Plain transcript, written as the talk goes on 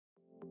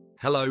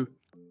Hello.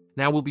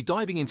 Now we'll be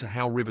diving into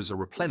how rivers are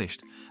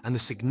replenished and the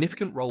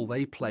significant role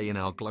they play in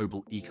our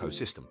global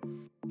ecosystem.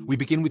 We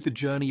begin with the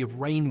journey of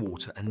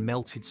rainwater and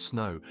melted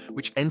snow,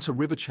 which enter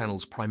river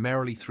channels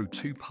primarily through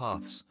two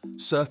paths: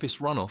 surface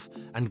runoff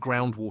and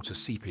groundwater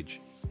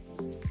seepage.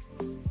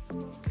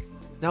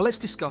 Now let's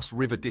discuss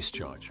river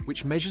discharge,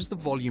 which measures the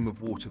volume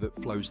of water that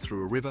flows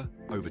through a river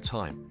over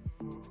time.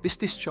 This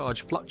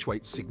discharge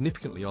fluctuates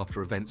significantly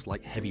after events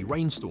like heavy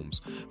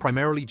rainstorms,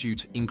 primarily due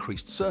to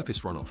increased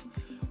surface runoff,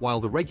 while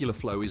the regular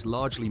flow is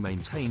largely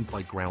maintained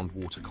by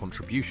groundwater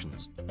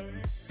contributions.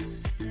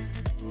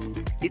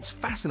 It's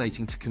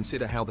fascinating to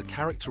consider how the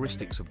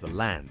characteristics of the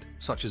land,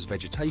 such as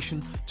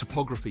vegetation,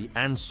 topography,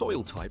 and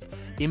soil type,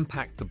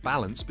 impact the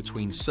balance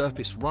between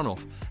surface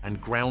runoff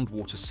and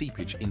groundwater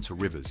seepage into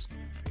rivers.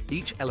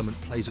 Each element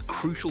plays a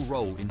crucial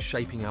role in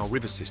shaping our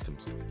river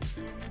systems.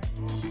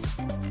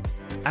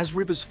 As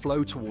rivers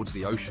flow towards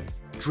the ocean,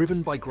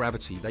 driven by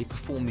gravity, they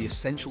perform the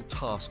essential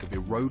task of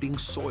eroding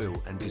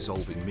soil and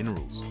dissolving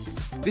minerals.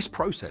 This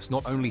process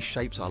not only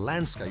shapes our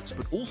landscapes,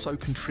 but also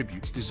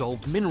contributes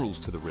dissolved minerals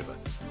to the river,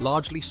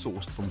 largely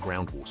sourced from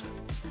groundwater.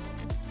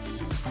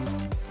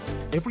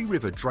 Every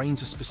river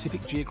drains a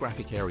specific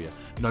geographic area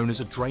known as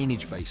a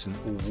drainage basin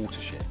or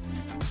watershed.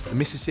 The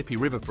Mississippi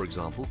River, for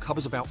example,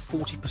 covers about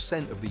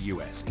 40% of the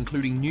US,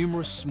 including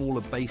numerous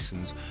smaller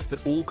basins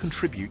that all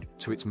contribute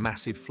to its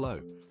massive flow.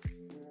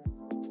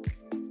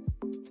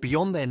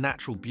 Beyond their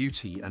natural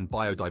beauty and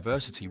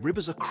biodiversity,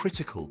 rivers are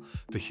critical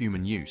for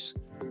human use.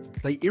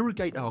 They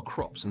irrigate our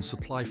crops and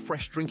supply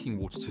fresh drinking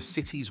water to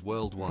cities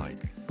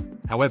worldwide.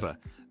 However,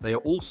 they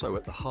are also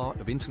at the heart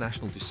of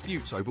international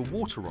disputes over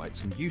water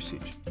rights and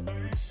usage.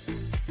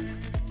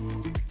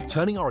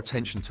 Turning our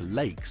attention to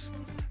lakes,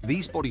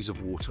 these bodies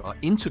of water are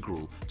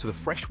integral to the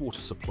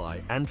freshwater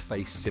supply and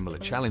face similar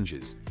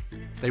challenges.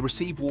 They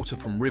receive water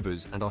from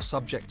rivers and are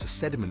subject to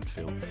sediment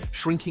fill,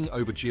 shrinking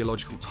over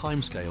geological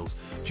timescales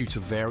due to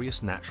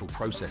various natural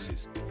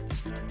processes.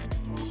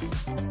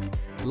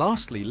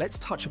 Lastly, let's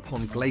touch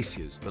upon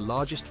glaciers, the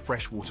largest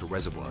freshwater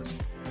reservoirs.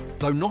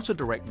 Though not a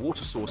direct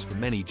water source for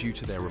many due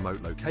to their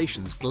remote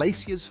locations,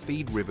 glaciers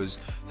feed rivers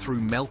through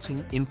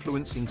melting,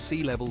 influencing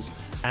sea levels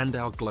and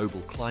our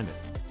global climate.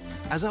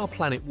 As our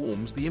planet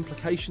warms, the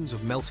implications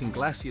of melting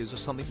glaciers are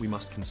something we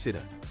must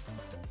consider.